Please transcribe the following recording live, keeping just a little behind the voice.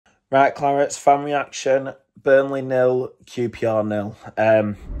Right, Clarence, fan reaction. Burnley nil, QPR nil.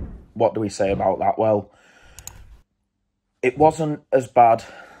 What do we say about that? Well, it wasn't as bad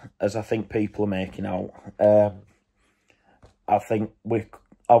as I think people are making out. I think we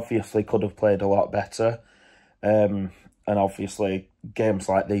obviously could have played a lot better. And obviously, games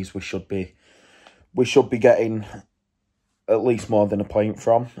like these we should be getting at least more than a point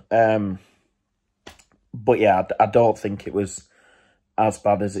from. But yeah, I don't think it was as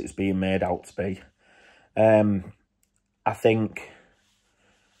bad as it's being made out to be. I think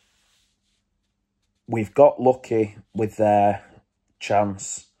we've got lucky with their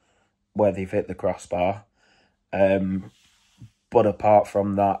chance where they've hit the crossbar. But apart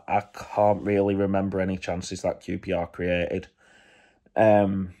from that, I can't really remember any chances that QPR created.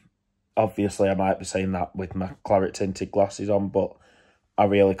 Obviously, I might be saying that with my claret-tinted glasses on, but I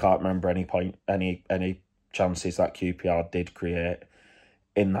really can't remember any chances that QPR did create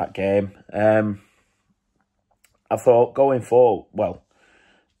in that game. I thought going forward, well,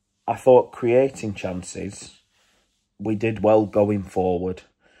 I thought creating chances, we did well going forward.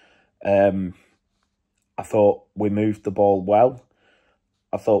 I thought we moved the ball well.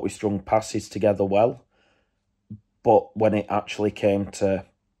 I thought we strung passes together well. But when it actually came to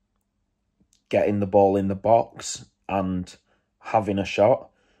getting the ball in the box and having a shot,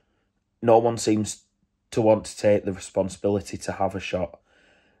 no one seems to want to take the responsibility to have a shot.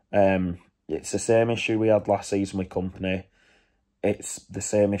 It's the same issue we had last season with Company. It's the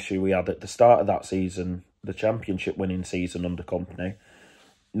same issue we had at the start of that season, the championship winning season under Company.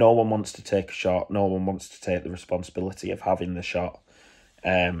 No one wants to take a shot. No one wants to take the responsibility of having the shot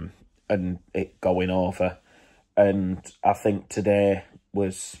and it going over. And I think today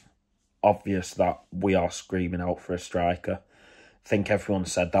was obvious that we are screaming out for a striker. I think everyone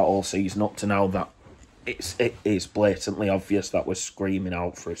said that all season up to now, that it is blatantly obvious that we're screaming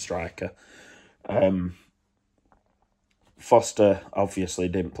out for a striker. Foster obviously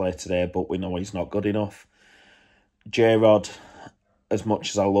didn't play today, but we know he's not good enough. J-Rod, as much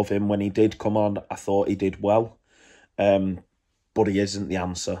as I love him, when he did come on, I thought he did well. But he isn't the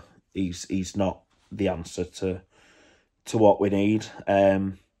answer. He's not the answer to what we need.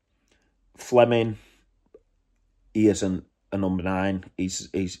 Fleming, he isn't a number 9.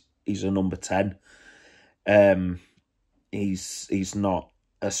 He's a number 10. He's not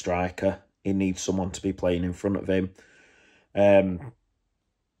a striker. He needs someone to be playing in front of him.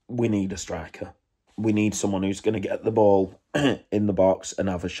 We need a striker. We need someone who's going to get the ball in the box and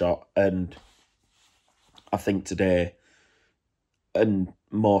have a shot. And I think today, and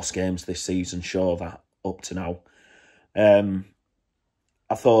most games this season show that up to now. I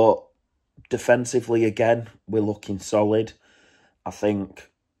thought defensively, again, we're looking solid. I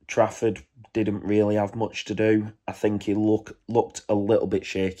think Trafford didn't really have much to do. I think he looked a little bit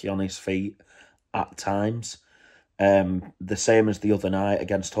shaky on his feet at times. The same as the other night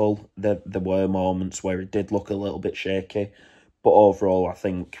against Hull. There were moments where it did look a little bit shaky. But overall, I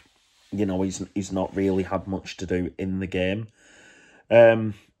think, you know, he's not really had much to do in the game.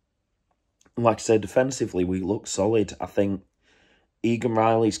 Like I said, defensively, we look solid. I think Egan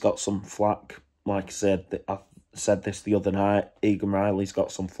Riley's got some flack. Like I said this the other night, Egan Riley's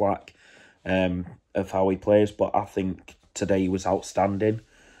got some flack of how he plays, but I think today he was outstanding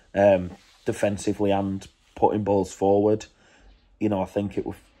defensively and putting balls forward. You know, I think it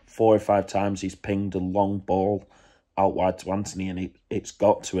was 4 or 5 times he's pinged a long ball out wide to Anthony, and it's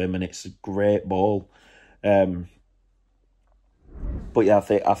got to him, and it's a great ball. But yeah,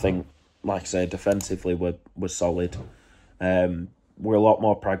 I think like I say, defensively we're solid. We're a lot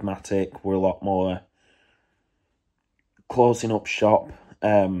more pragmatic. We're a lot more closing up shop.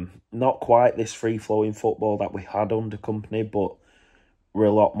 Not quite this free-flowing football that we had under Company, but we're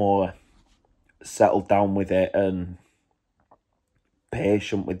a lot more settled down with it and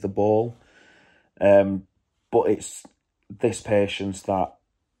patient with the ball. But it's this patience that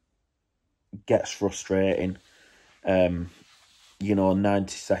gets frustrating. You know,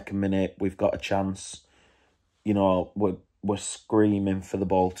 92nd minute, we've got a chance. You know, we're screaming for the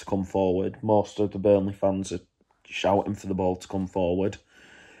ball to come forward. Most of the Burnley fans are shouting for the ball to come forward.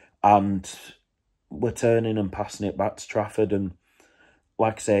 And we're turning and passing it back to Trafford. And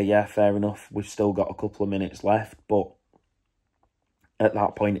like I say, yeah, fair enough. We've still got a couple of minutes left. But at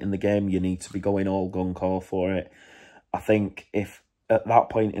that point in the game, you need to be going all gung-ho for it. I think if at that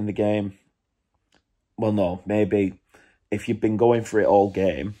point in the game, well, no, maybe if you've been going for it all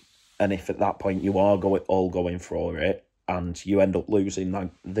game, and if at that point you are going for it, and you end up losing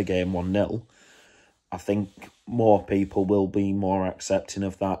the game 1-0, I think more people will be more accepting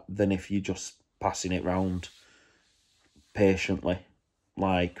of that than if you're just passing it round patiently.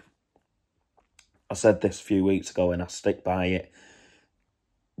 Like, I said this a few weeks ago and I stick by it.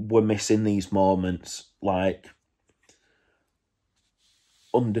 We're missing these moments. Like,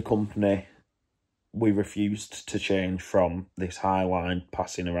 under Company, we refused to change from this high line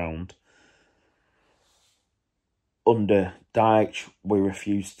passing around. Under Dyche, we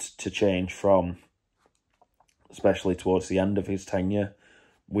refused to change from, especially towards the end of his tenure,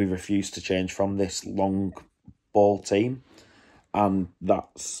 we refused to change from this long ball team. And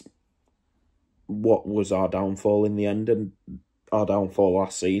that's what was our downfall in the end, and our downfall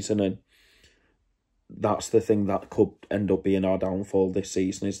last season. And that's the thing that could end up being our downfall this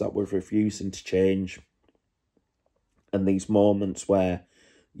season, is that we're refusing to change. And these moments where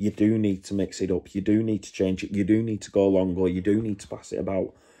you do need to mix it up, you do need to change it, you do need to go long, or you do need to pass it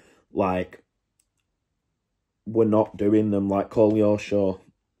about, like, we're not doing them. Like Collier,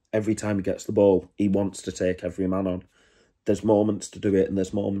 every time he gets the ball, he wants to take every man on. There's moments to do it and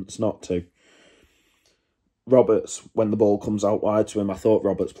there's moments not to. Roberts, when the ball comes out wide to him, I thought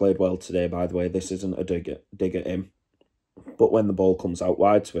Roberts played well today, by the way. This isn't a dig at him. But when the ball comes out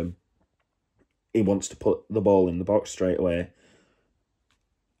wide to him, he wants to put the ball in the box straight away.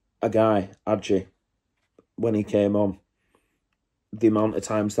 A guy, Adji, when he came on, the amount of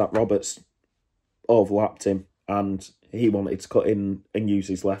times that Roberts overlapped him and he wanted to cut in and use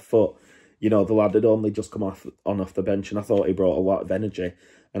his left foot. You know, the lad had only just come off the bench, and I thought he brought a lot of energy,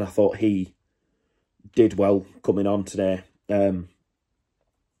 and I thought he did well coming on today. But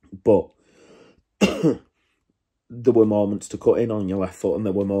there were moments to cut in on your left foot, and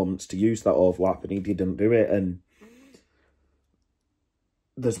there were moments to use that overlap, and he didn't do it. And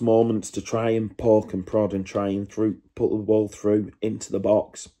there's moments to try and poke and prod and try and put the ball through into the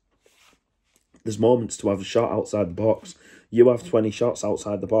box. There's moments to have a shot outside the box. You have 20 shots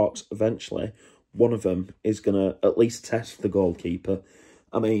outside the box. Eventually, one of them is going to at least test the goalkeeper.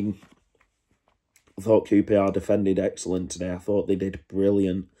 I mean, I thought QPR defended excellent today. I thought they did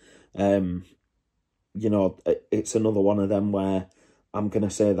brilliant. You know, it's another one of them where I'm going to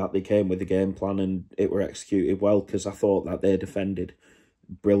say that they came with a game plan and it were executed well, because I thought that they defended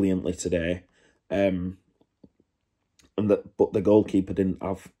brilliantly today. But the goalkeeper didn't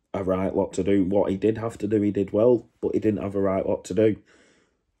have a right lot to do. What he did have to do, he did well, but he didn't have a right lot to do.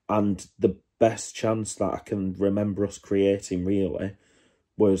 And the best chance that I can remember us creating, really,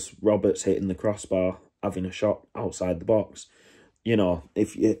 was Roberts hitting the crossbar, having a shot outside the box. You know,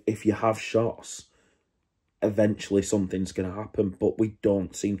 if you have shots, eventually something's going to happen, but we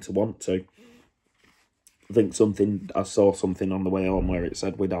don't seem to want to. I think I saw something on the way home where it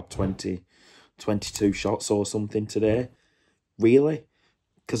said we'd had 22 shots or something today. Really?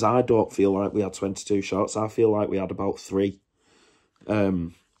 Because I don't feel like we had 22 shots. I feel like we had about 3.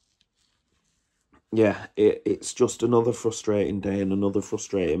 Yeah, it's just another frustrating day and another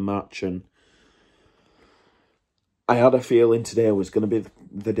frustrating match. And I had a feeling today was going to be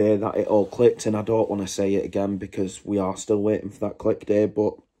the day that it all clicked. And I don't want to say it again because we are still waiting for that click day.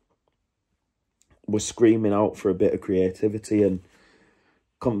 But we're screaming out for a bit of creativity. And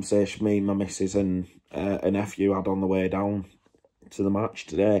conversation me, my missus and a nephew had on the way down to the match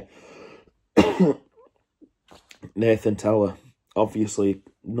today. Nathan Teller, obviously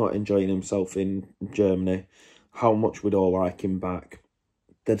not enjoying himself in Germany. How much we'd all like him back.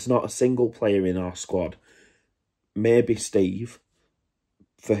 There's not a single player in our squad, maybe Steve,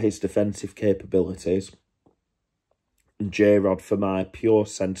 for his defensive capabilities, and J-Rod for my pure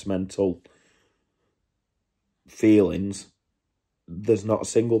sentimental feelings. There's not a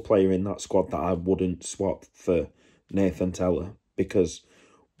single player in that squad that I wouldn't swap for Nathan Teller, because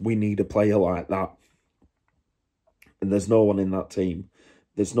we need a player like that. And there's no one in that team.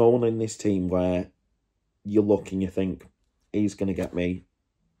 There's no one in this team where you look and you think, he's going to get me,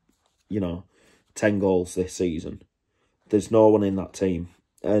 10 goals this season. There's no one in that team.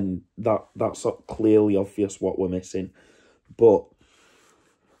 And that's clearly obvious what we're missing. But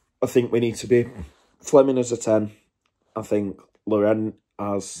I think we need to be Fleming as a 10. I think Loren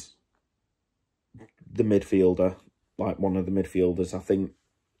as the midfielder, like one of the midfielders. I think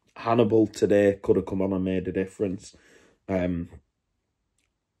Hannibal today could have come on and made a difference.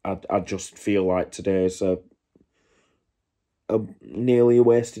 I just feel like today's a nearly a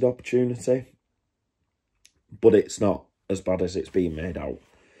wasted opportunity, but it's not as bad as it's being made out.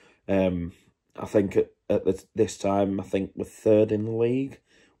 I think at this time, I think we're 3rd in the league.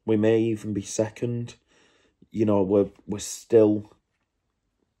 We may even be 2nd. You know, we're still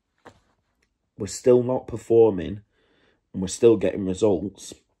not performing, and we're still getting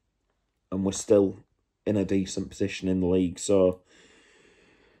results, and we're still in a decent position in the league. So,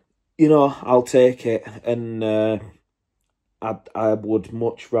 I'll take it, and I would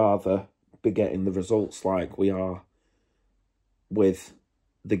much rather be getting the results like we are with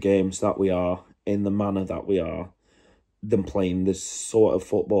the games that we are, in the manner that we are, than playing this sort of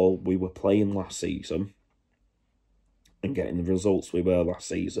football we were playing last season and getting the results we were last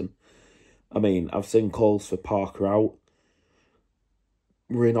season. I mean, I've seen calls for Parker out.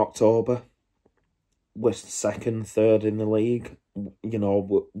 We're in October. We're second, third in the league. You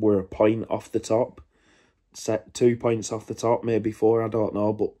know, we're a point off the top. 2 points off the top, maybe 4, I don't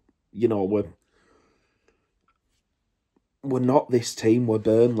know. But, you know, we're not this team, we're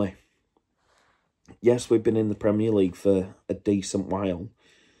Burnley. Yes, we've been in the Premier League for a decent while,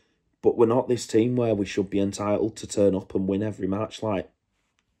 but we're not this team where we should be entitled to turn up and win every match. Like,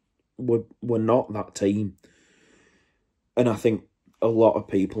 we're not that team. And I think a lot of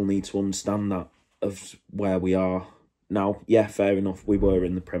people need to understand that, of where we are now. Yeah, fair enough, we were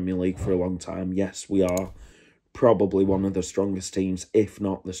in the Premier League for a long time. Yes, we are probably one of the strongest teams, if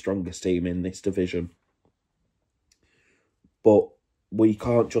not the strongest team in this division. But we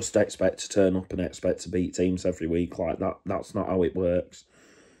can't just expect to turn up and expect to beat teams every week like that. That's not how it works.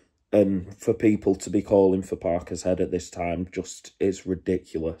 And for people to be calling for Parker's head at this time just is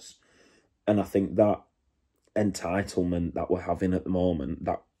ridiculous. And I think that entitlement that we're having at the moment,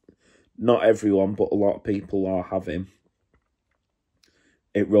 that not everyone, but a lot of people are having,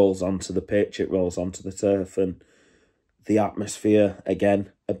 it rolls onto the pitch, it rolls onto the turf, and the atmosphere,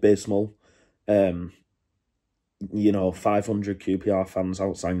 again, abysmal. You know, 500 QPR fans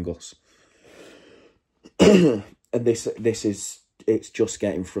outsang us. And this is, it's just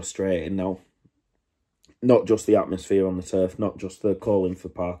getting frustrating now. Not just the atmosphere on the turf, not just the calling for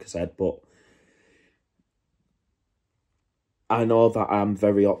Parker's head, but I know that I'm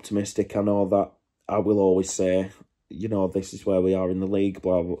very optimistic. I know that I will always say, you know, this is where we are in the league,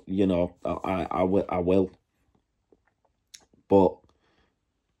 but, you know, I will. But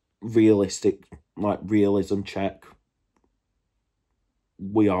realistic, like realism check,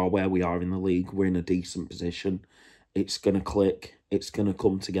 we are where we are in the league. We're in a decent position. It's going to click. It's going to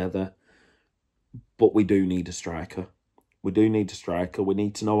come together. But we do need a striker. We do need a striker. We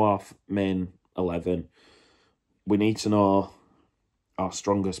need to know our main 11. We need to know our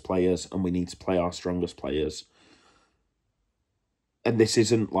strongest players, and we need to play our strongest players. And this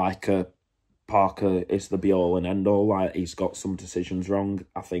isn't like a Parker is the be-all and end-all. Like, he's got some decisions wrong.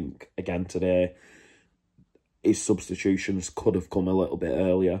 I think, again, today, his substitutions could have come a little bit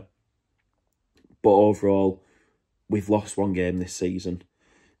earlier. But overall, we've lost one game this season.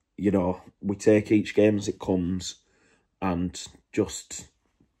 You know, we take each game as it comes and just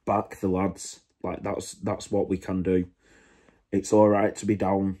back the lads. Like, that's what we can do. It's all right to be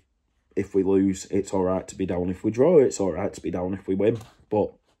down if we lose. It's all right to be down if we draw. It's all right to be down if we win.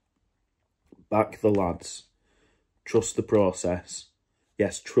 But back the lads. Trust the process.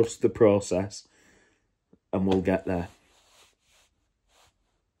 Yes, trust the process. And we'll get there.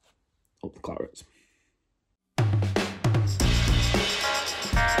 Up the Clarets.